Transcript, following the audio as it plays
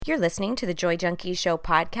You're listening to the Joy Junkie Show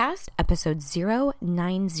podcast, episode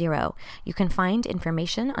 090. You can find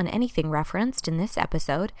information on anything referenced in this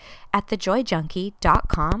episode at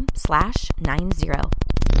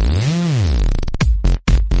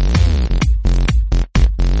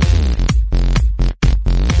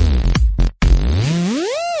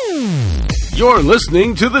You're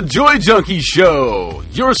listening to the Joy Junkie Show,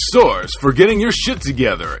 your source for getting your shit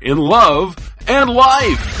together in love and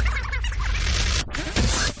life.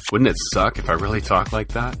 Wouldn't it suck if I really talked like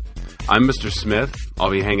that? I'm Mr. Smith.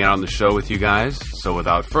 I'll be hanging out on the show with you guys. So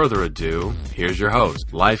without further ado, here's your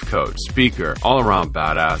host, life coach, speaker, all-around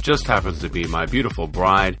badass, just happens to be my beautiful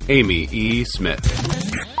bride, Amy E. Smith.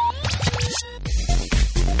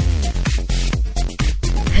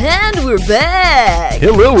 And we're back!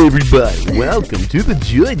 Hello, everybody. Welcome to the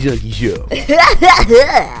Joy Junkie Show.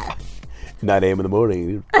 9 a.m. in the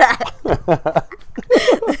morning.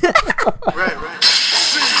 Right.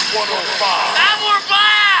 C105. And we're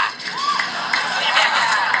back!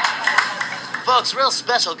 Folks, real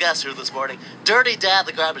special guest here this morning. Dirty Dad,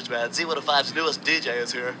 the garbage man, Z105's newest DJ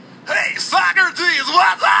is here. Hey, Socrates,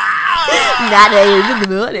 what's up? 9 a.m. in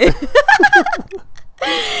the morning.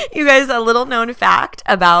 You guys, a little known fact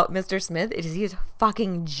about Mr. Smith is he is a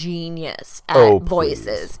fucking genius at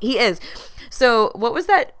voices. He is. So what was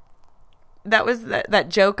that? That was that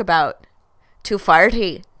joke about too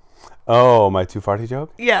farty. Oh, my too farty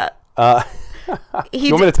joke? Yeah.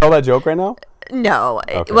 You want me to tell that joke right now? No.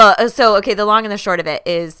 Okay. Well, the long and the short of it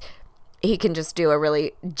is he can just do a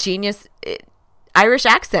really genius Irish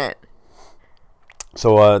accent.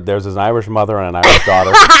 So there's an Irish mother and an Irish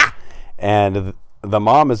daughter, and the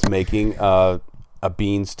mom is making a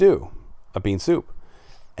bean soup,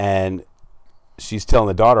 and she's telling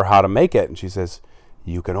the daughter how to make it, and she says,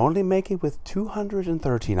 "You can only make it with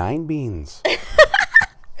 239 beans."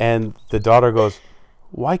 And the daughter goes,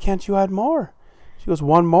 "Why can't you add more?" She goes,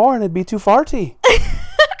 "One more and it'd be too farty."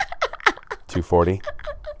 240.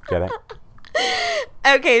 Get it?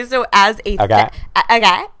 Okay, so as a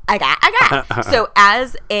so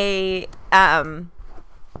as a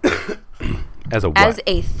As a what? As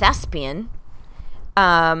a thespian,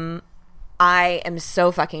 I am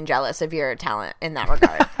so fucking jealous of your talent in that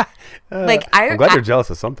regard. I'm glad you're jealous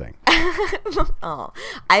of something. Oh,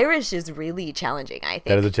 Irish is really challenging, I think.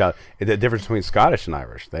 That is a challenge. The difference between Scottish and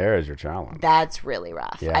Irish. There is your challenge. That's really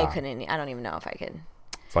rough. Yeah. I don't even know if I could.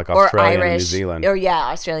 It's like Australia or Irish, and New Zealand. Or yeah,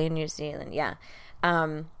 Australia and New Zealand, yeah.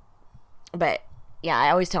 But yeah, I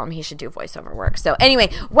always tell him he should do voiceover work. So anyway,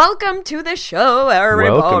 welcome to the show,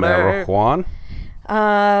 everybody. Welcome, Juan.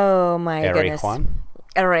 Oh my goodness. Juan.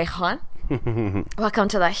 Welcome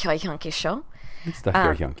to the Joy Junkie Show. It's the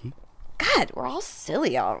Joy Junkie. God, we're all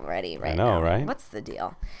silly already right now. I know, right? What's the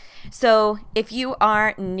deal? So if you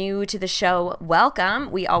are new to the show,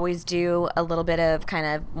 welcome. We always do a little bit of kind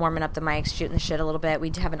of warming up the mics, shooting the shit a little bit.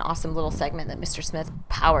 We have an awesome little segment that Mr. Smith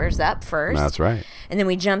powers up first. That's right. And then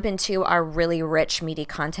we jump into our really rich, meaty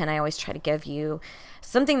content. I always try to give you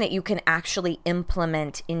something that you can actually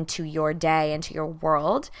implement into your day, into your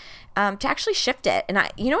world, to actually shift it. And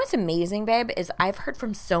you know what's amazing, babe, is I've heard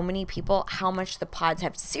from so many people how much the pods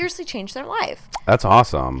have seriously changed their life. That's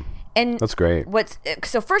awesome. And that's great.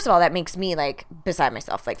 So first of all, that makes me like beside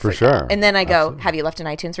myself, like for sure. Out. And then I go, "Have you left an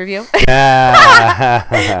iTunes review?" Yeah.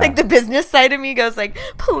 Like the business side of me goes like,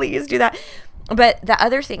 "Please do that." But the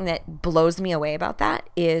other thing that blows me away about that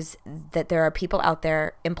is that there are people out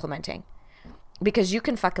there implementing. Because you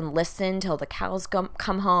can fucking listen till the cows come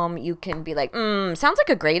home. You can be like, sounds like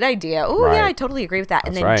a great idea. Oh, right. Yeah, I totally agree with that. That's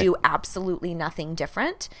and then right. do absolutely nothing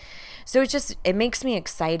different. So it makes me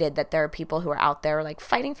excited that there are people who are out there like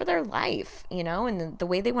fighting for their life, you know, and the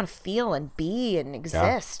way they want to feel and be and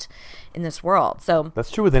exist in this world. So that's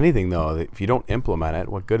true with anything, though. If you don't implement it,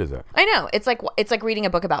 what good is it? I know. It's like reading a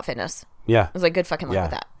book about fitness. Yeah. It's like good fucking luck with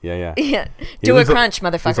that. Yeah. Yeah. Do a crunch,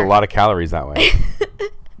 motherfucker. There's a lot of calories that way.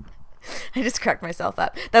 I just cracked myself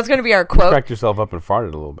up. That's going to be our quote. You cracked yourself up and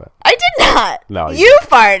farted a little bit. I did not. No, you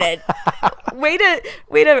farted. Way to.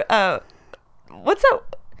 What's that?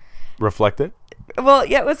 Reflect it. Well,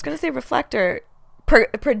 yeah, I was going to say reflector.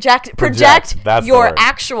 Project That's your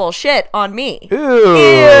actual shit on me. Ew.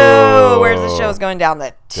 Where's the show's going down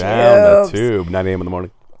the tube? Down the tube. 9 a.m. in the morning.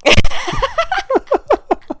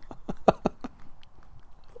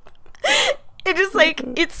 It's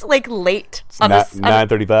like late. It's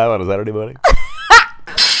 9:35 on a Saturday morning.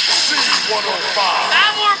 C105.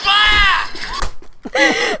 And we're back!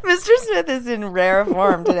 Mr. Smith is in rare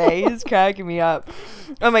form today. He's cracking me up.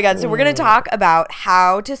 Oh my God. So we're going to talk about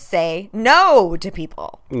how to say no to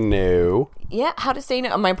people. No. Yeah, how to say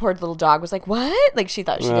no. My poor little dog was like, what? Like she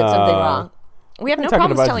thought she did something wrong. We have no talking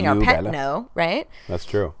problems about telling our you, pet Bella. no, right? That's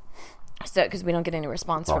true. So, because we don't get any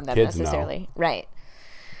response Well, from them kids necessarily. Right.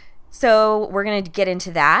 So, we're going to get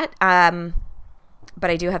into that. But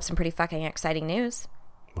I do have some pretty fucking exciting news.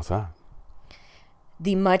 What's that?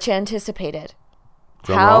 The much anticipated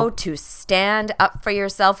Drum How roll. to Stand Up for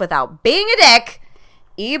Yourself Without Being a Dick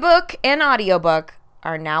ebook and audiobook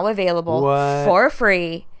are now available What? for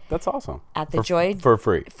free That's awesome. at the Joy for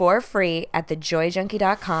free. For free at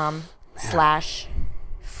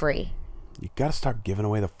thejoyjunkie.com/free. You got to start giving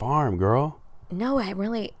away the farm, girl. No,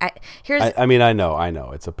 here's I mean, I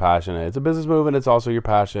know. It's a passion. It's a business move, and it's also your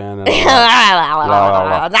passion. And all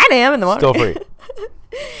that. I am in the morning. Still free.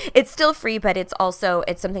 It's still free, but it's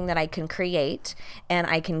something that I can create and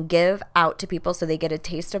I can give out to people so they get a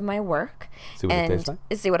taste of my work. See what it tastes like?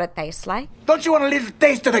 See what it tastes like. Don't you want a little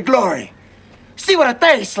taste of the glory? See what it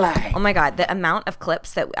tastes like. Oh my God, the amount of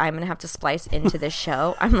clips that I'm going to have to splice into this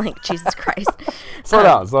show. I'm like, Jesus Christ. Slow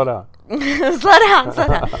down. slow down.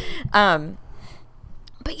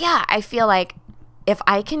 But yeah, I feel like if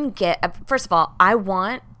I can get, first of all, I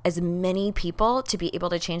want as many people to be able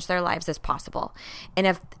to change their lives as possible.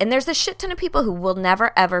 And there's a shit ton of people who will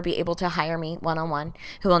never ever be able to hire me one-on-one,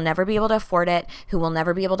 who will never be able to afford it, who will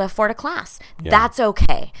never be able to afford a class. Yeah. That's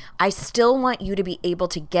okay. I still want you to be able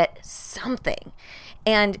to get something.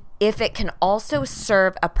 And if it can also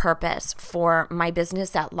serve a purpose for my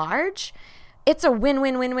business at large, it's a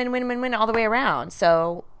win-win-win-win-win-win-win all the way around.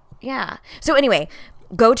 So yeah. So anyway,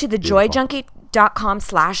 go to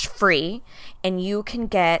thejoyjunkie.com/free and you can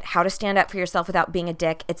get How to Stand Up for Yourself Without Being a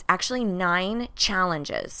Dick. It's actually 9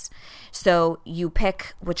 challenges. So you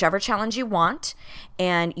pick whichever challenge you want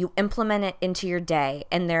and you implement it into your day.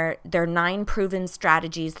 And they're 9 proven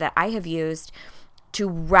strategies that I have used to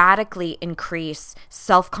radically increase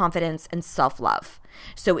self-confidence and self-love.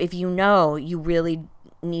 So if you know you really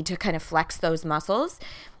need to kind of flex those muscles,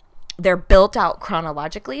 they're built out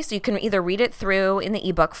chronologically. So you can either read it through in the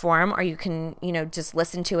ebook form or you can, just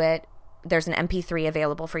listen to it. There's an MP3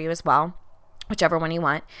 available for you as well, whichever one you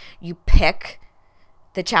want. You pick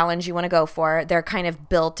the challenge you want to go for. They're kind of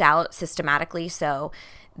built out systematically. So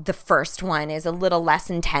the first one is a little less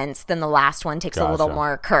intense than the last one, takes a little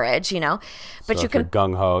more courage, But So you if can you're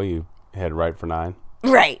gung-ho, you head right for 9.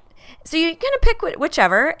 Right. So you're going to pick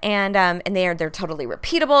whichever, and they're totally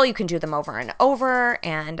repeatable. You can do them over and over,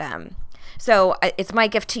 and so it's my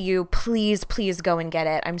gift to you. Please go and get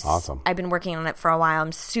it. Awesome. I've been working on it for a while.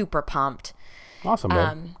 I'm super pumped. Awesome,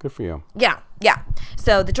 babe. Good for you. Yeah.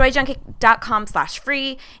 So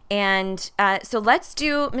thejoyjunkie.com/free, and so let's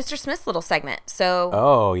do Mr. Smith's little segment. So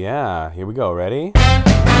Oh, yeah. Here we go. Ready?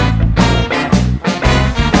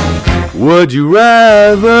 Would you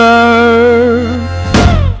rather?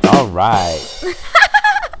 All right.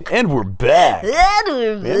 And we're back. And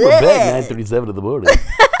we're back. 9:37 in the morning.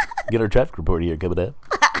 Get our traffic report here coming up.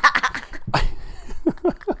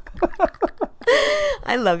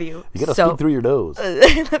 I love you. You gotta speak through your nose.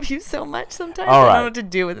 I love you so much. Sometimes All I right. don't know what to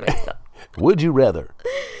do with myself. Would you rather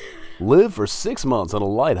live for 6 months on a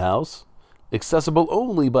lighthouse, accessible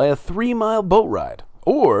only by a 3-mile boat ride,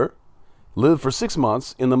 or live for 6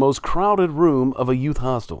 months in the most crowded room of a youth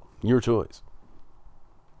hostel? Your choice.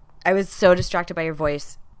 I was so distracted by your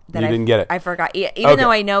voice that You didn't get it. I forgot. Even Okay.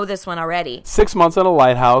 though I know this one already. 6 months on a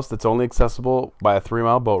lighthouse that's only accessible by a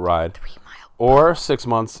 3-mile boat ride, 3 mile. or 6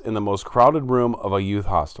 months in the most crowded room of a youth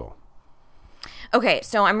hostel. Okay,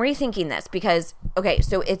 so I'm rethinking this because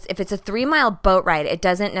so if it's a 3-mile boat ride, it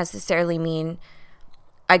doesn't necessarily mean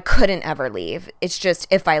I couldn't ever leave. It's just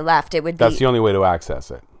if I left, it would That's be the only way to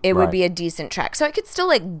access it. it would Right. be a decent trek. So I could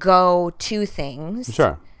still go to things.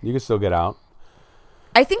 Sure. You can still get out.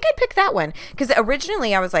 I think I picked that one because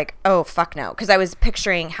originally I was like, oh fuck no, because I was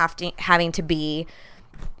picturing having to be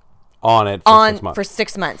On it for 6 months. for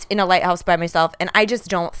 6 months in a lighthouse by myself, and I just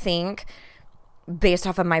don't think, based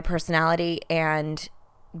off of my personality and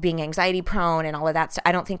being anxiety prone and all of that stuff,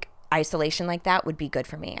 I don't think isolation like that would be good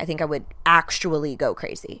for me. I think I would actually go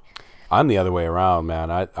crazy. I'm the other way around,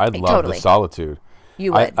 man. I'd love Totally. the solitude.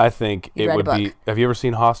 You would. I think You'd it read a would be. book. Have you ever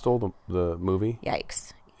seen Hostel, the movie?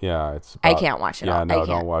 Yikes. Yeah, it's. I about- can't watch it Yeah, all. no, I can't.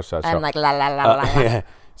 don't watch that show. I'm like, la la la la la. Yeah.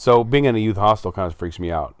 So being in a youth hostel kind of freaks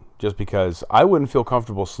me out, just because I wouldn't feel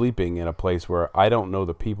comfortable sleeping in a place where I don't know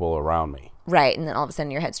the people around me. Right, and then all of a sudden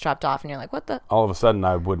your head's chopped off and you're like, what the? All of a sudden,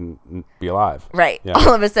 I wouldn't be alive. Right. Yeah.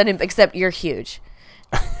 All of a sudden, except you're huge.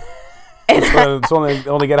 It's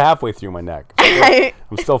only get halfway through my neck.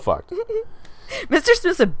 I'm still fucked. Mr.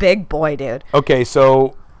 Smith's a big boy, dude. Okay,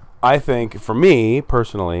 so I think for me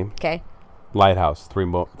personally, Okay. Lighthouse,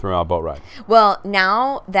 3-mile boat ride. Well,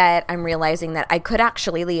 now that I'm realizing that I could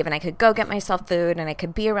actually leave and I could go get myself food and I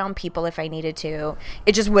could be around people if I needed to,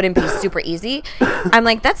 it just wouldn't be super easy. I'm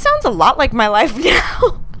like, that sounds a lot like my life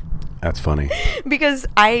now. That's funny. Because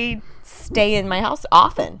I stay in my house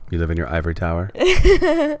often. You live in your ivory tower?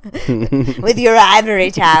 With your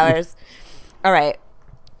ivory towers. All right.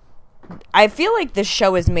 I feel like this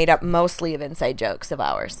show is made up mostly of inside jokes of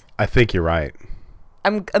ours. I think you're right.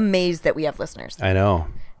 I'm amazed that we have listeners. I know.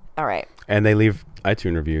 All right. And they leave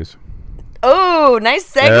iTunes reviews. Oh,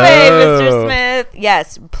 nice segue, Mr. Smith.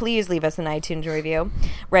 Yes, please leave us an iTunes review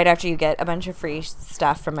right after you get a bunch of free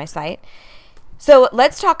stuff from my site. So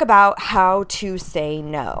let's talk about how to say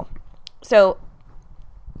no. So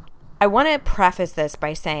I want to preface this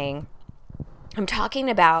by saying I'm talking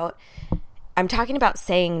about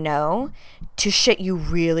saying no to shit you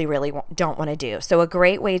really, really don't want to do. So a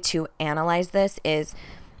great way to analyze this is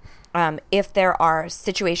if there are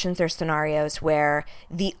situations or scenarios where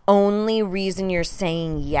the only reason you're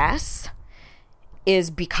saying yes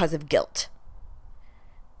is because of guilt.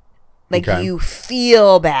 Like you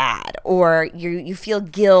feel bad or you feel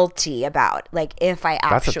guilty about, like, if I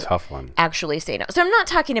actually, that's a tough one. Actually say no. So I'm not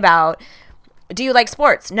talking about, do you like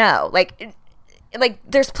sports? No. Like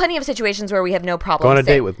there's plenty of situations where we have no problem. Go on a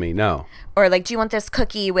date with me? No. Or like, do you want this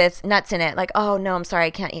cookie with nuts in it? Like, oh no, I'm sorry,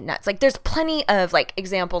 I can't eat nuts. Like, there's plenty of like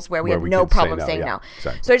examples where we have no problem saying no.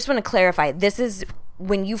 Exactly. So I just want to clarify, this is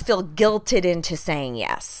when you feel guilted into saying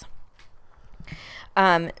yes.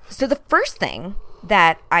 So the first thing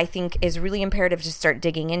that I think is really imperative to start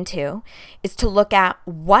digging into is to look at,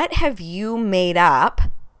 what have you made up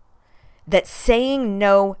that saying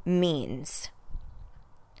no means?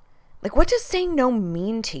 Like, what does saying no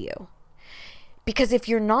mean to you? Because if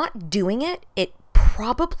you're not doing it, it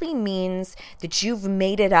probably means that you've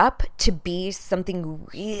made it up to be something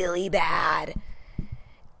really bad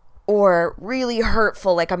or really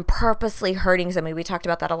hurtful. Like, I'm purposely hurting somebody. We talked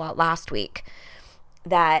about that a lot last week.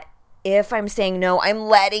 That if I'm saying no, I'm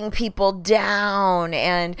letting people down,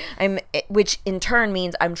 and which in turn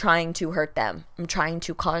means I'm trying to hurt them. I'm trying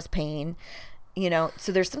to cause pain,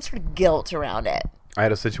 so there's some sort of guilt around it. I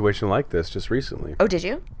had a situation like this just recently. Oh, did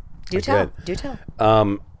you? Do tell.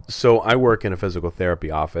 So I work in a physical therapy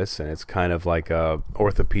office, and it's kind of like a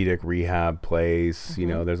orthopedic rehab place.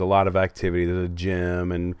 Mm-hmm. There's a lot of activity. There's a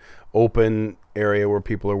gym and open area where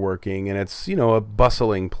people are working, and it's, a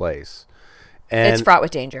bustling place. And it's fraught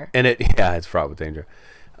with danger. And it's fraught with danger.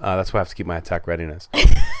 That's why I have to keep my attack readiness.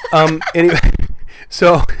 Anyway,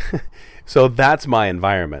 so that's my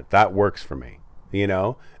environment. That works for me,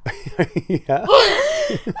 Yeah.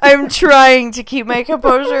 I'm trying to keep my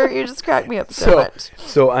composure. You just cracked me up so much.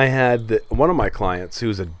 So I had one of my clients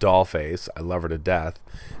who's a doll face. I love her to death.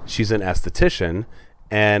 She's an esthetician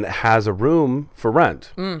and has a room for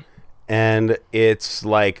rent. Mm. And it's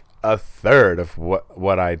like a third of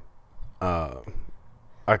what I...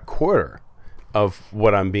 a quarter of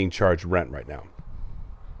what I'm being charged rent right now.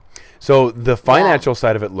 So the financial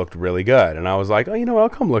side of it looked really good. And I was like, oh, I'll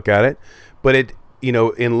come look at it. But it,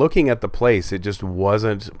 in looking at the place, it just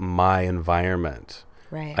wasn't my environment.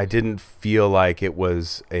 Right. I didn't feel like it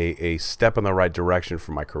was a step in the right direction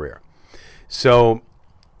for my career. So,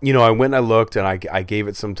 I went and I looked, and I gave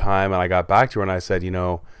it some time, and I got back to her and I said,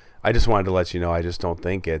 I just wanted to let you know, I just don't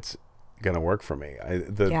think it's going to work for me.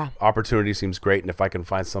 The opportunity seems great, and if I can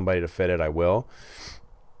find somebody to fit it, I will.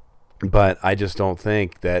 But I just don't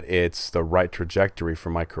think that it's the right trajectory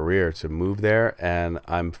for my career to move there, and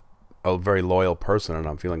I'm a very loyal person, and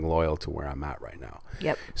I'm feeling loyal to where I'm at right now.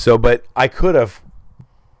 Yep. So, but I could have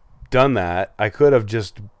done that. I could have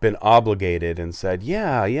just been obligated and said,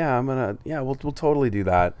 we'll totally do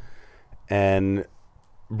that, and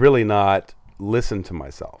really not listen to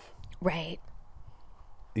myself. Right.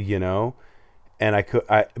 And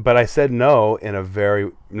but I said no in a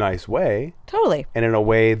very nice way. Totally. And in a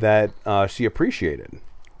way that she appreciated.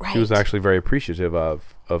 Right. She was actually very appreciative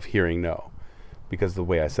of hearing no, because of the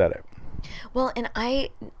way I said it. Well, and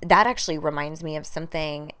that actually reminds me of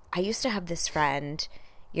something. I used to have this friend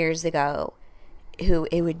years ago who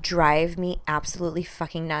it would drive me absolutely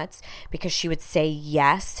fucking nuts because she would say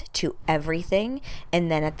yes to everything, and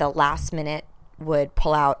then at the last minute would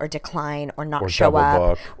pull out or decline or not show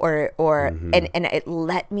up or mm-hmm. and it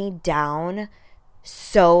let me down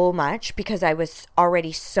so much because I was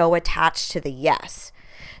already so attached to the yes.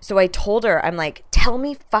 So I told her, I'm like, tell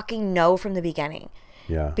me fucking no from the beginning.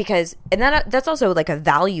 Yeah. Because, and that's also like a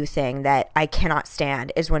value thing that I cannot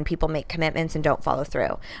stand, is when people make commitments and don't follow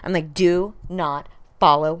through. I'm like, do not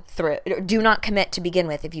follow through. Do not commit to begin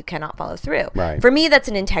with if you cannot follow through. Right. For me, that's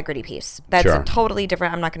an integrity piece. That's Sure. totally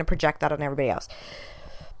different. I'm not going to project that on everybody else.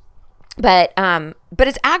 But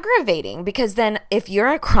it's aggravating because then if you're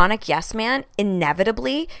a chronic yes man,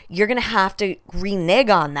 inevitably you're going to have to renege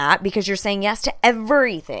on that because you're saying yes to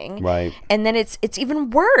everything. Right. And then it's even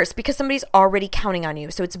worse because somebody's already counting on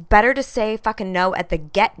you. So it's better to say fucking no at the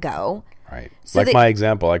get-go. Right. So like my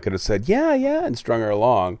example, I could have said, yeah, and strung her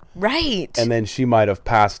along. Right. And then she might have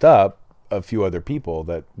passed up a few other people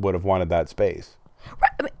that would have wanted that space.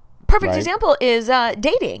 Right. I mean, perfect Right. example is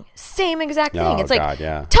dating. Same exact thing. Oh, It's like, God,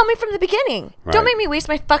 yeah. tell me from the beginning. Right. Don't make me waste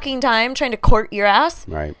my fucking time trying to court your ass.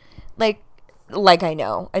 Right. Like I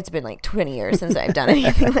know. It's been like 20 years since I've done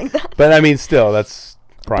anything like that. But I mean, still, that's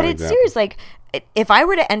prime But it's example. serious. Like, if I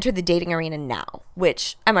were to enter the dating arena now,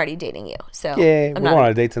 which I'm already dating you, so Yeah, I'm we're going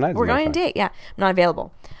on a date tonight. We're going on a date. Yeah, I'm not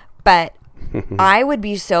available, but I would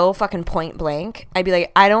be so fucking point blank. I'd be like,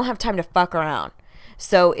 I don't have time to fuck around.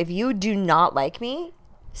 So if you do not like me,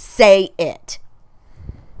 say it.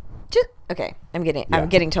 Just okay. I'm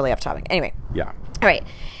getting totally off topic. Anyway. Yeah. All right.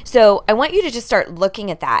 So I want you to just start looking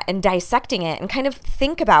at that and dissecting it and kind of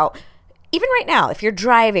think about, even right now, if you're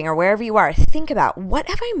driving or wherever you are, think about, what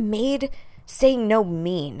have I made saying no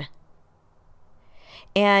mean?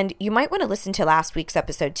 And you might want to listen to last week's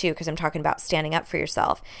episode too, because I'm talking about standing up for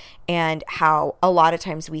yourself and how a lot of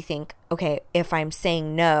times we think, okay, if I'm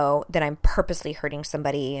saying no, then I'm purposely hurting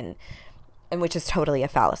somebody, and which is totally a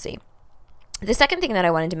fallacy. The second thing that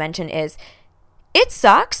I wanted to mention is it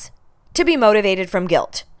sucks to be motivated from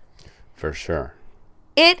guilt. For sure.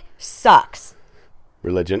 It sucks.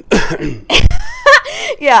 Religion.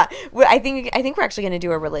 Yeah, I think we're actually going to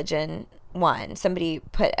do a religion one. Somebody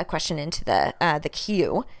put a question into the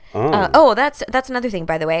queue. That's another thing,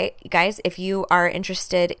 by the way, guys. If you are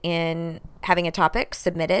interested in having a topic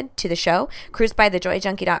submitted to the show,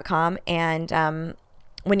 cruisebythejoyjunkie.com, and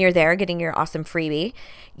when you're there getting your awesome freebie,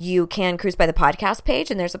 you can cruise by the podcast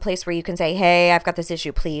page, and there's a place where you can say, hey, I've got this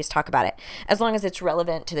issue, please talk about it, as long as it's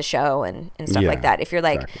relevant to the show and stuff like that. If you're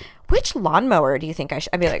like, exactly, which lawnmower do you think I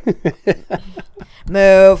should? I'd be like,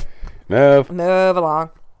 move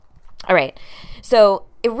along. All right. So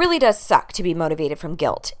it really does suck to be motivated from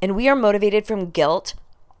guilt, and we are motivated from guilt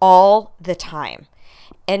all the time,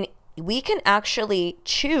 and we can actually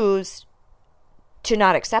choose to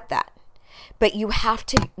not accept that. But you have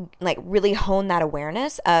to like really hone that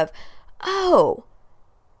awareness of, oh,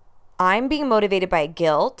 I'm being motivated by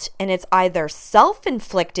guilt, and it's either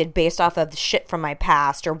self-inflicted based off of shit from my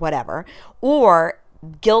past or whatever, or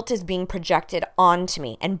guilt is being projected onto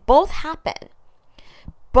me. And both happen.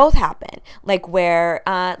 Like where,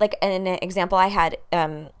 like an example I had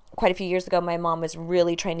quite a few years ago, my mom was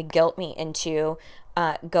really trying to guilt me into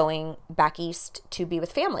going back east to be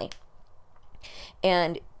with family.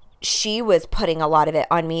 And she was putting a lot of it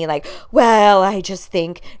on me, like, well, I just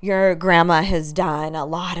think your grandma has done a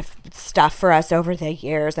lot of stuff for us over the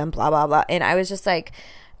years and blah, blah, blah. And I was just like,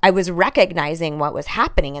 I was recognizing what was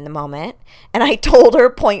happening in the moment. And I told her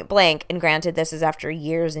point blank, and granted, this is after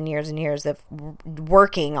years and years and years of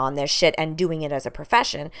working on this shit and doing it as a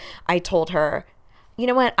profession. I told her, you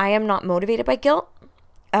know what? I am not motivated by guilt.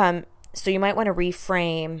 So you might want to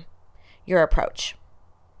reframe your approach.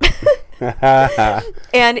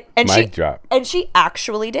 and Mic drop. And she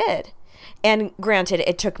actually did. And granted,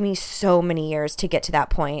 it took me so many years to get to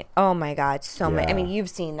that point. Oh my God, so many. I mean, you've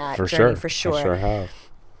seen that journey for sure. I sure have.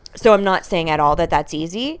 So I'm not saying at all that that's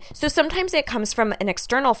easy. So sometimes it comes from an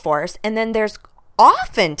external force, and then there's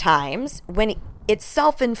oftentimes when it's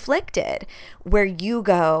self-inflicted, where you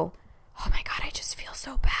go, oh my God, I just feel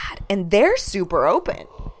so bad. And they're super open.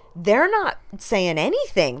 They're not saying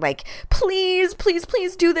anything like, please, please,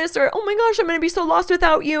 please do this, or oh my gosh, I'm going to be so lost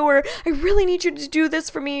without you, or I really need you to do this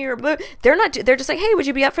for me, or blah. They're just like, hey, would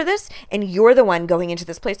you be up for this? And you're the one going into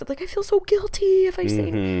this place of like, I feel so guilty if I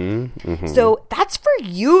say no. So that's for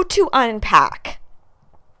you to unpack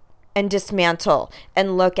and dismantle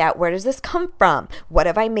and look at, where does this come from? What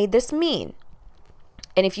have I made this mean?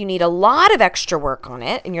 And if you need a lot of extra work on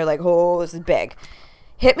it and you're like, oh, this is big,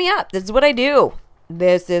 hit me up. This is what I do.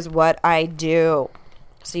 This is what I do.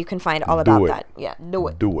 So you can find all about that. Yeah, do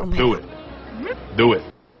it. Do it. Do it.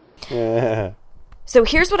 Yeah. So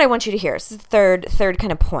here's what I want you to hear. This is the third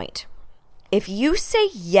kind of point. If you say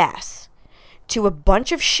yes to a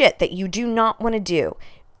bunch of shit that you do not want to do,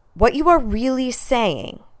 what you are really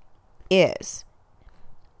saying is,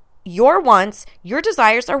 your wants, your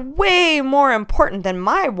desires are way more important than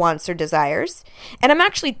my wants or desires. And I'm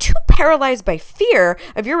actually too paralyzed by fear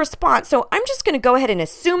of your response. So I'm just going to go ahead and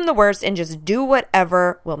assume the worst and just do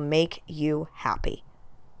whatever will make you happy.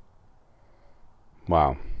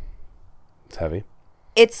 Wow. It's heavy.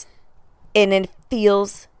 And it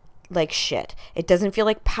feels like shit. It doesn't feel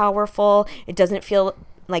like powerful. It doesn't feel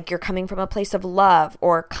like you're coming from a place of love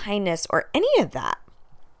or kindness or any of that.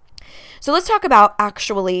 So let's talk about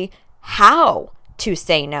actually how to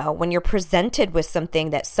say no when you're presented with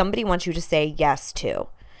something that somebody wants you to say yes to.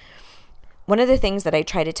 One of the things that I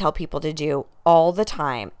try to tell people to do all the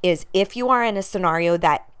time is if you are in a scenario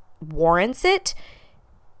that warrants it,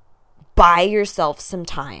 buy yourself some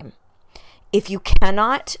time. If you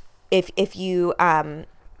cannot, if you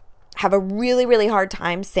have a really, really hard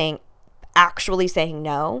time actually saying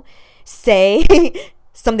no, say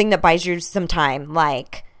something that buys you some time,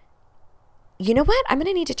 like, you know what? I'm going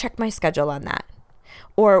to need to check my schedule on that.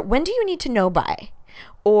 Or when do you need to know by?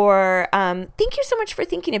 Or thank you so much for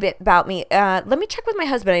thinking a bit about me. Let me check with my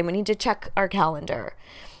husband. We need to check our calendar.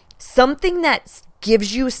 Something that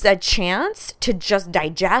gives you a chance to just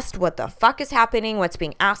digest what the fuck is happening, what's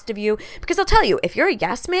being asked of you. Because I'll tell you, if you're a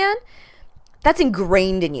yes man, that's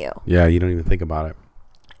ingrained in you. Yeah, you don't even think about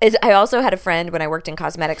it. I also had a friend when I worked in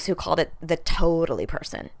cosmetics who called it the totally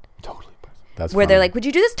person. Totally. That's where funny. they're like, would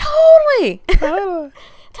you do this? Totally.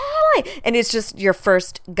 Totally. And it's just your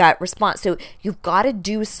first gut response. So you've got to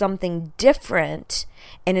do something different,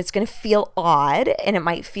 and it's going to feel odd, and it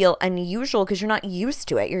might feel unusual because you're not used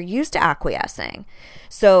to it. You're used to acquiescing.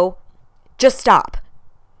 So just stop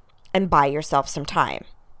and buy yourself some time.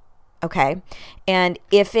 Okay? And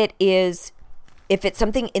if it's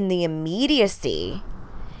something in the immediacy,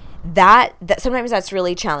 that sometimes that's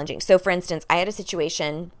really challenging. So for instance, I had a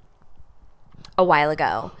situation a while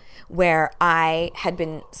ago where I had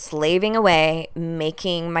been slaving away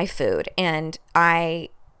making my food, and I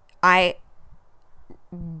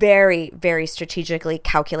very, very strategically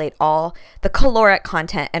calculate all the caloric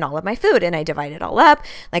content in all of my food, and I divide it all up.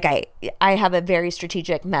 Like I have a very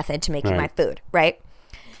strategic method to making my food, right?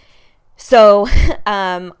 So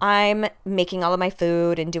I'm making all of my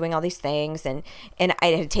food and doing all these things, and it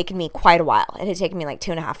had taken me quite a while. It had taken me like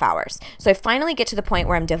 2.5 hours. So I finally get to the point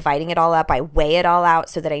where I'm dividing it all up. I weigh it all out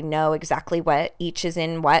so that I know exactly what each is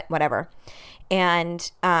in whatever.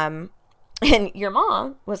 And your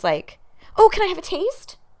mom was like, "Oh, can I have a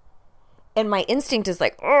taste?" And my instinct is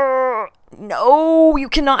like, no, you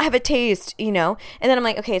cannot have a taste, And then I'm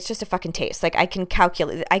like, okay, it's just a fucking taste. Like I can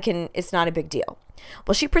calculate, it's not a big deal.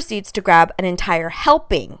 Well, she proceeds to grab an entire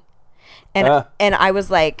helping. And I was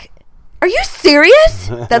like, are you serious?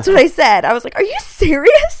 That's what I said. I was like, are you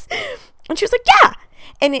serious? And she was like, yeah.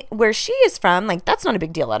 And where she is from, like, that's not a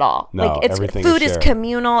big deal at all. No, like, everything food is is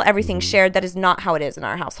communal, everything's shared. That is not how it is in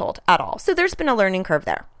our household at all. So there's been a learning curve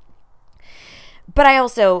there. But I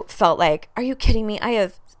also felt like, are you kidding me? I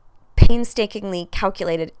have painstakingly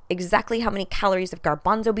calculated exactly how many calories of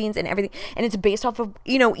garbanzo beans and everything, and it's based off of,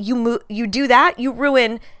 you do that, you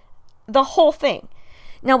ruin the whole thing.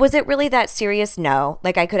 Now, was it really that serious? No.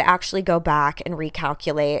 Like, I could actually go back and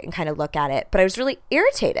recalculate and kind of look at it, but I was really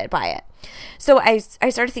irritated by it. So I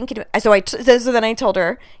started thinking, so then I told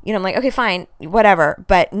her, I'm like, okay, fine, whatever,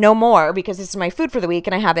 but no more, because this is my food for the week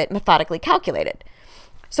and I have it methodically calculated.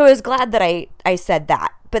 So I was glad that I said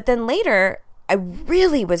that. But then later, I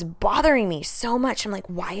really was bothering me so much. I'm like,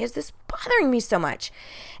 why is this bothering me so much?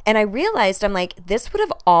 And I realized, I'm like, this would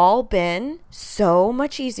have all been so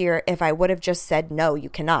much easier if I would have just said, no, you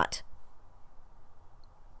cannot.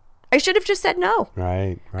 I should have just said no.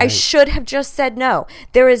 Right. I should have just said no.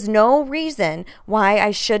 There is no reason why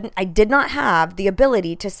I did not have the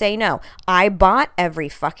ability to say no. I bought every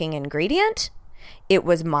fucking ingredient. It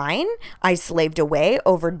was mine. I slaved away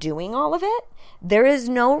over doing all of it. There is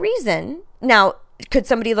no reason. Now, could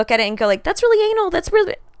somebody look at it and go like, that's really anal.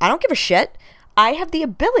 I don't give a shit. I have the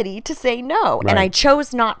ability to say no. Right. And I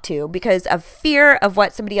chose not to because of fear of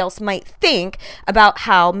what somebody else might think about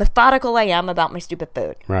how methodical I am about my stupid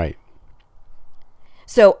food. Right.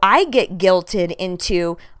 So I get guilted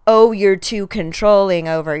into, oh, you're too controlling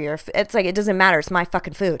over your food. It's like, it doesn't matter. It's my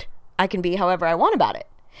fucking food. I can be however I want about it.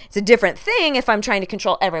 It's a different thing if I'm trying to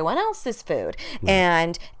control everyone else's food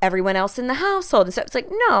and everyone else in the household. And so it's like,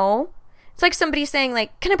 no. It's like somebody saying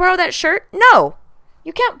like, can I borrow that shirt? No,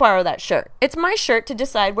 you can't borrow that shirt. It's my shirt to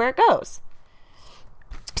decide where it goes.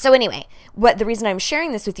 So anyway, the reason I'm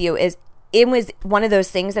sharing this with you is it was one of those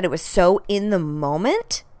things that it was so in the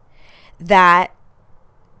moment that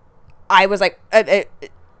I was like,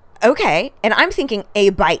 okay. And I'm thinking a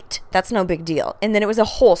bite. That's no big deal. And then it was a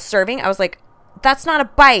whole serving. I was like, that's not a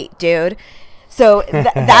bite, dude. So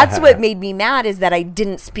that's what made me mad is that I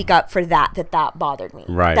didn't speak up for that bothered me.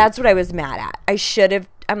 Right. That's what I was mad at. I should have,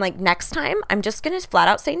 I'm like, next time I'm just going to flat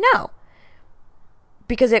out say no.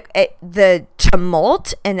 because the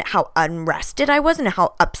tumult and how unrested I was and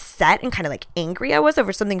how upset and kind of like angry I was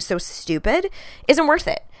over something so stupid isn't worth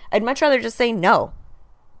it. I'd much rather just say no.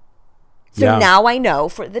 So now I know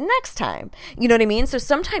for the next time. You know what I mean? So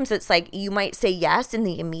sometimes it's like you might say yes in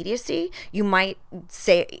the immediacy. You might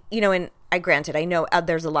say, and I know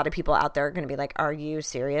there's a lot of people out there going to be like, are you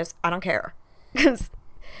serious? I don't care. Because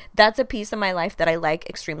that's a piece of my life that I like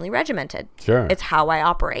extremely regimented. Sure. It's how I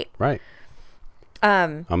operate. Right.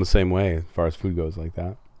 I'm the same way as far as food goes like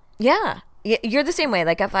that. Yeah. You're the same way.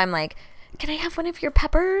 Like if I'm like, can I have one of your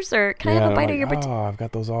peppers or can I have a bite of your potato? Oh, I've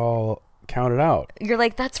got those all counted out. You're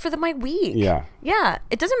like, that's for my week. Yeah. Yeah.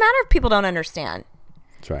 It doesn't matter if people don't understand.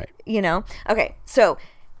 That's right. Okay. So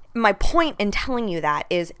my point in telling you that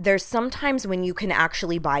is there's sometimes when you can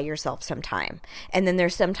actually buy yourself some time. And then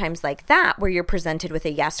there's sometimes like that where you're presented with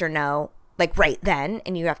a yes or no, like right then,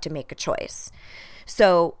 and you have to make a choice.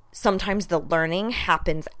 So sometimes the learning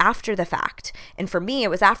happens after the fact. And for me, it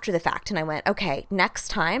was after the fact. And I went, okay, next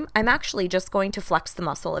time I'm actually just going to flex the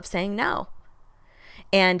muscle of saying no.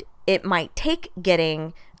 And it might take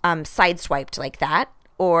getting sideswiped like that,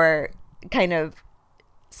 or kind of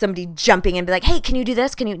somebody jumping in and be like, hey, can you do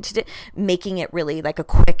this? Can you making it really like a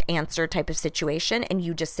quick answer type of situation, and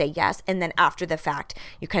you just say yes. And then after the fact,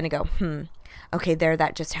 you kind of go, okay,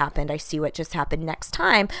 that just happened. I see what just happened. Next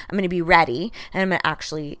time, I'm going to be ready, and I'm going to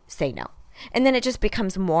actually say no. And then it just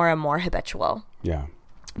becomes more and more habitual. Yeah.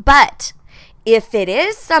 But if it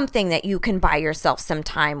is something that you can buy yourself some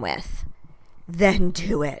time with, then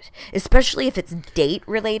do it. Especially if it's date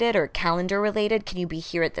related or calendar related. Can you be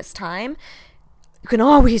here at this time? You can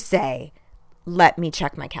always say, let me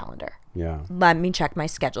check my calendar. Yeah. Let me check my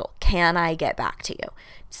schedule. Can I get back to you?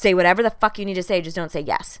 Say whatever the fuck you need to say. Just don't say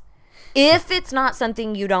yes. If it's not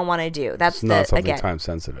something you don't want to do. That's not something time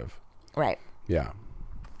sensitive. Right. Yeah.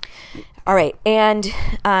 All right. And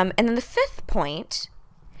then the fifth point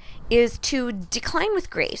is to decline with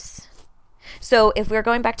grace. So if we're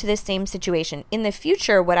going back to this same situation, in the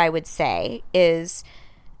future, what I would say is,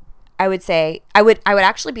 I would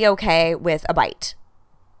actually be okay with a bite.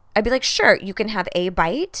 I'd be like, sure, you can have a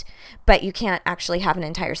bite, but you can't actually have an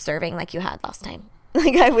entire serving like you had last time.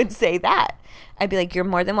 Like I would say that. I'd be like, you're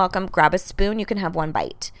more than welcome. Grab a spoon. You can have one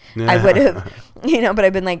bite. I would have, but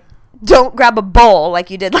I've been like, don't grab a bowl like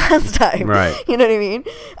you did last time. Right. You know what I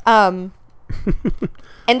mean?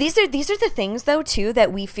 And these are the things, though, too,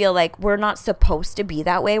 that we feel like we're not supposed to be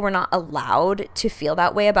that way. We're not allowed to feel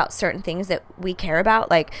that way about certain things that we care about,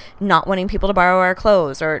 like not wanting people to borrow our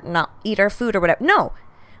clothes or not eat our food or whatever. No.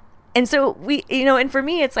 And so we, and for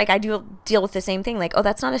me, it's like I do deal with the same thing. Like, oh,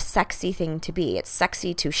 that's not a sexy thing to be. It's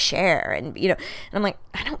sexy to share. And, and I'm like,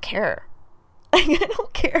 I don't care. I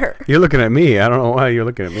don't care. You're looking at me. I don't know why you're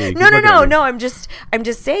looking at me. No. I'm just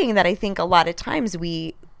saying that I think a lot of times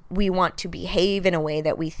we want to behave in a way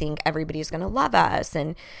that we think everybody's going to love us,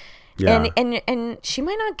 and she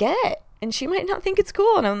might not get it, and she might not think it's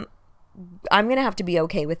cool, and I'm going to have to be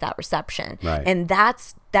okay with that reception. Right. And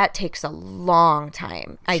that takes a long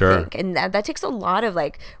time, I think, and that takes a lot of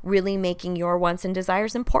like really making your wants and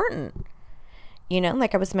desires important.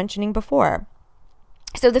 Like I was mentioning before.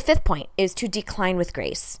 So the fifth point is to decline with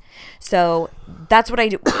grace. So that's what I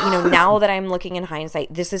do. Now that I'm looking in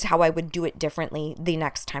hindsight, this is how I would do it differently the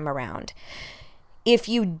next time around. If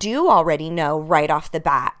you do already know right off the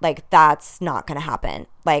bat, like that's not going to happen.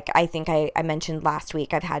 Like I think I mentioned last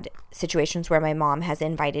week, I've had situations where my mom has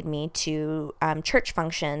invited me to church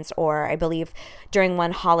functions, or I believe during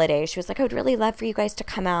one holiday, she was like, I would really love for you guys to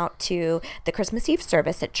come out to the Christmas Eve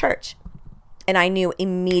service at church. And I knew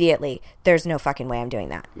immediately, there's no fucking way I'm doing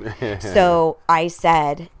that. So I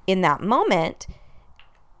said in that moment,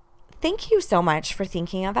 thank you so much for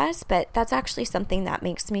thinking of us, but that's actually something that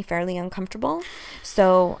makes me fairly uncomfortable.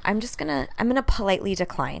 So I'm going to politely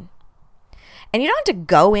decline. And you don't have to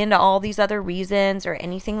go into all these other reasons or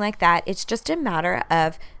anything like that. It's just a matter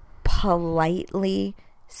of politely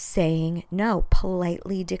saying no,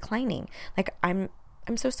 politely declining. Like, I'm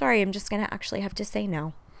so sorry. I'm just going to actually have to say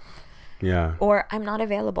no. Yeah. Or I'm not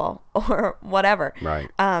available, or whatever. Right.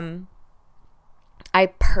 I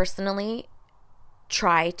personally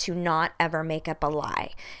try to not ever make up a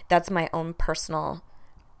lie. That's my own personal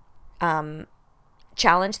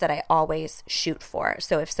challenge that I always shoot for.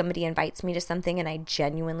 So if somebody invites me to something and I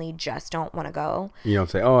genuinely just don't want to go, you don't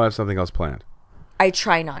say, oh, I have something else planned. I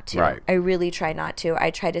try not to. Right. I really try not to.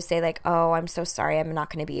 I try to say like, oh, I'm so sorry, I'm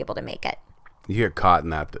not going to be able to make it. You get caught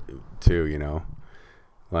in that too,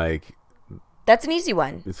 like. That's an easy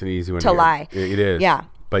one. It's an easy one to lie. It is. Yeah.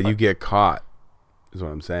 But you get caught, is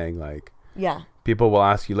what I'm saying. Like, yeah. people will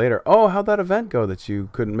ask you later, oh, how'd that event go that you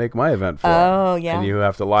couldn't make my event for? Oh, yeah. And you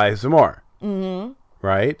have to lie some more. Mm-hmm.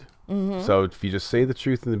 Right? Mm-hmm. So if you just say the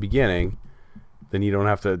truth in the beginning, then you don't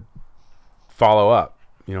have to follow up.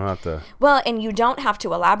 You don't have to. Well, and you don't have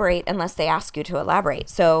to elaborate unless they ask you to elaborate.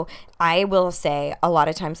 So I will say a lot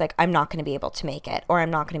of times, like, I'm not going to be able to make it, or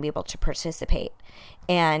I'm not going to be able to participate.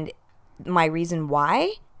 And my reason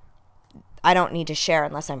why, I don't need to share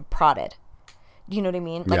unless I'm prodded. You know what I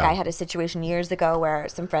mean? Like, I had a situation years ago where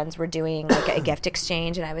some friends were doing like a gift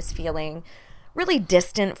exchange, and I was feeling really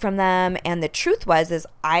distant from them. And the truth is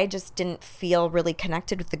I just didn't feel really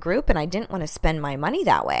connected with the group, and I didn't want to spend my money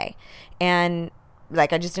that way. And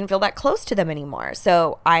like, I just didn't feel that close to them anymore.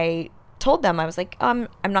 So I told them, I was like, I'm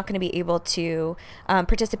not going to be able to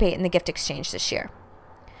participate in the gift exchange this year.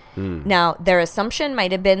 Now, their assumption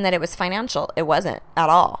might have been that it was financial. It wasn't at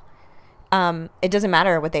all. It doesn't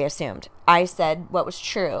matter what they assumed. I said what was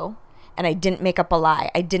true, and I didn't make up a lie.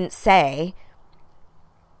 I didn't say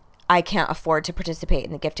I can't afford to participate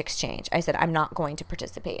in the gift exchange. I said I'm not going to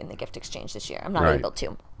participate in the gift exchange this year. I'm not able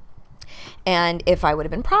to. And if I would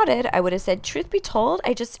have been prodded, I would have said, truth be told,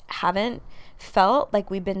 I just haven't felt like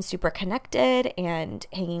we've been super connected and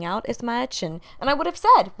hanging out as much. And I would have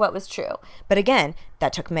said what was true. But again,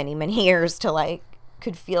 that took many, many years to like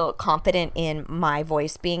could feel confident in my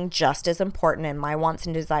voice being just as important and my wants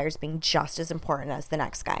and desires being just as important as the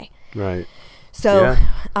next guy. Right. So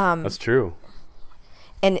that's true.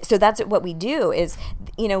 And so that's what we do is,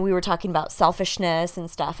 you know, we were talking about selfishness and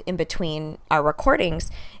stuff in between our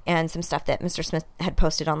recordings and some stuff that Mr. Smith had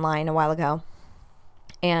posted online a while ago.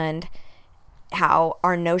 And how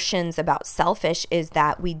our notions about selfish is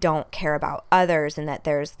that we don't care about others and that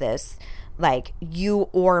there's this like you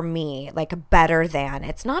or me, like a better than.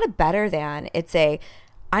 It's not a better than. It's a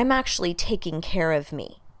I'm actually taking care of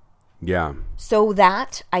me. Yeah. So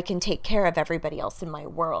that I can take care of everybody else in my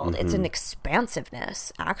world. Mm-hmm. It's an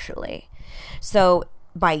expansiveness, actually. So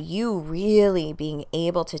by you really being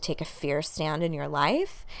able to take a fierce stand in your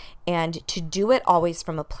life and to do it always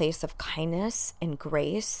from a place of kindness and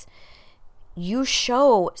grace, you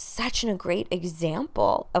show such a great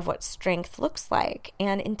example of what strength looks like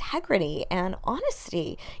and integrity and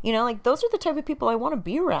honesty. You know, like those are the type of people I want to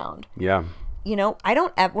be around. Yeah. You know, I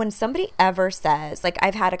don't when somebody ever says, like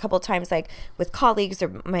I've had a couple of times like with colleagues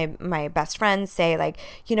or my best friends say like,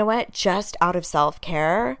 you know what, just out of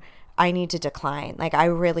self-care, I need to decline. Like I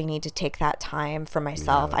really need to take that time for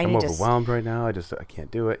myself. Yeah, I'm overwhelmed right now. I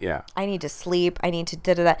can't do it. Yeah. I need to sleep. I need to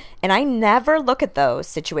da-da-da. And I never look at those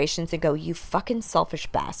situations and go, you fucking selfish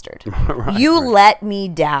bastard. Let me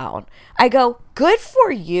down. I go, good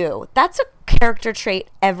for you. That's a character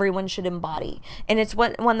trait everyone should embody. And it's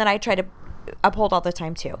one that I try to uphold all the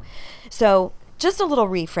time too. So just a little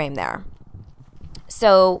reframe there.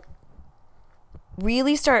 So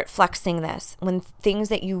really start flexing this when things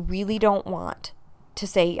that you really don't want to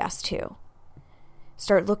say yes to.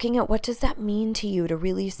 Start looking at what does that mean to you to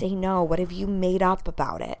really say no? What have you made up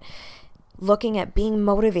about it? Looking at being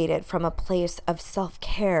motivated from a place of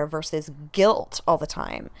self-care versus guilt all the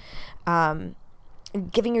time.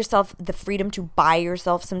 Giving yourself the freedom to buy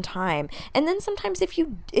yourself some time. And then sometimes if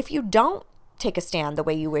you don't take a stand the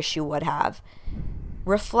way you wish you would have,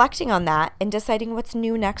 reflecting on that and deciding what's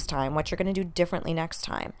new next time, what you're going to do differently next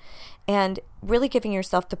time, and really giving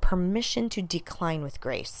yourself the permission to decline with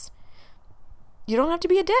grace. You don't have to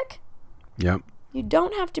be a dick. Yep. You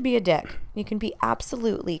don't have to be a dick. You can be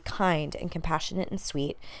absolutely kind and compassionate and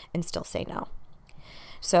sweet and still say no.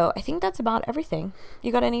 So I think that's about everything.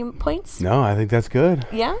 You got any points? No, I think that's good.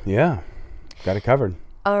 Yeah? Yeah. Got it covered.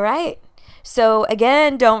 All right. So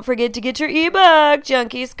again, don't forget to get your ebook,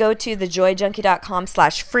 junkies. Go to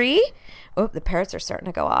thejoyjunkie.com/free. Oh, the parrots are starting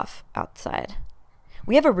to go off outside.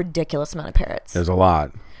 We have a ridiculous amount of parrots. There's a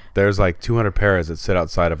lot. There's like 200 parrots that sit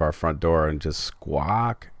outside of our front door and just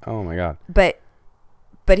squawk. Oh my God. But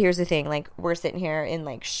here's the thing, like we're sitting here in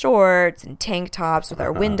like shorts and tank tops with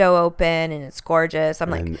our window open and it's gorgeous. I'm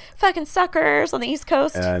like, fucking suckers on the East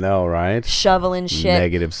Coast. I know, right? Shoveling shit.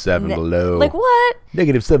 -7 below. Like what?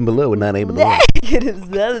 -7 below and not able to.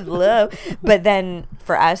 -7 below. But then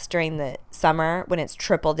for us during the summer when it's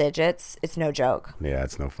triple digits, it's no joke. Yeah,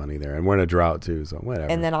 it's no funny there. And we're in a drought too, so whatever.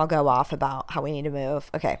 And then I'll go off about how we need to move.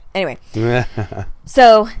 Okay. Anyway.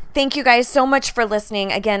 So thank you guys so much for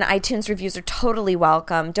listening. Again, iTunes reviews are totally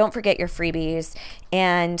welcome. Don't forget your freebies.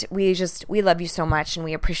 And we love you so much and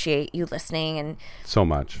we appreciate you listening. And so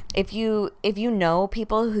much. If you know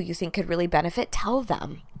people who you think could really benefit, tell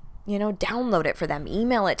them. You know, download it for them.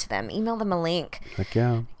 Email it to them. Email them a link. Heck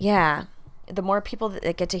yeah. Yeah. The more people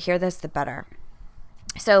that get to hear this, the better.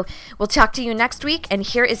 So we'll talk to you next week, and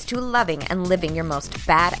here is to loving and living your most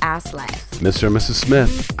badass life. Mr. and Mrs.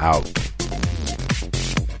 Smith, out.